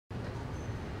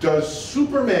does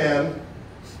Superman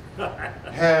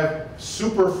have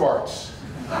super farts?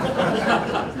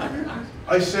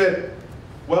 I said,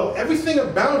 well, everything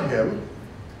about him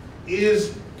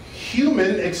is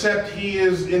human except he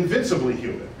is invincibly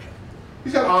human.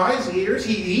 He's got eyes, ears,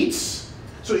 he eats.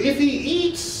 So if he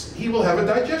eats, he will have a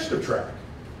digestive tract,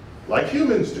 like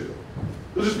humans do.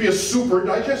 It'll just be a super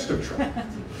digestive tract.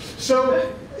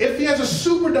 So if he has a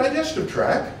super digestive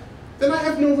tract, then I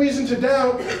have no reason to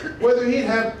doubt whether he'd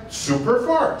have super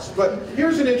farts. But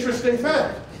here's an interesting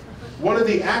fact. One of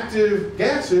the active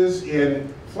gases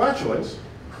in flatulence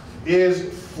is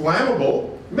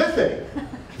flammable methane.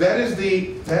 That is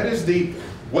the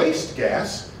waste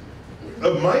gas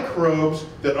of microbes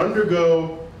that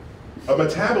undergo a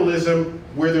metabolism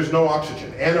where there's no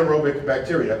oxygen. Anaerobic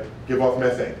bacteria give off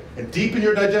methane. And deep in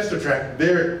your digestive tract,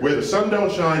 there where the sun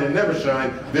don't shine and never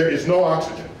shine, there is no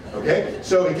oxygen. Okay?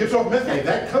 So it gives off methane.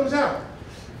 That comes out.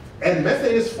 And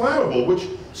methane is flammable, which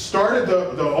started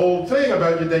the old thing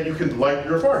about that you can light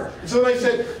your fart. And so they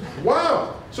said,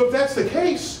 wow, so if that's the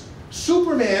case,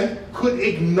 Superman could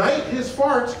ignite his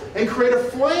farts and create a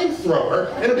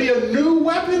flamethrower, and it'd be a new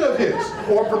weapon of his.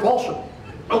 Or propulsion.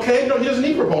 Okay, no, he doesn't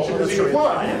need propulsion because he can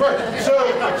fly. Right. So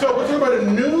we're talking about a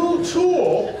new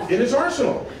tool in his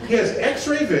arsenal. He has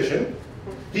X-ray vision.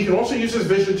 He can also use his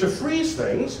vision to freeze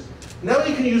things. Now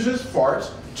he can use his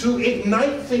farts to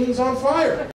ignite things on fire.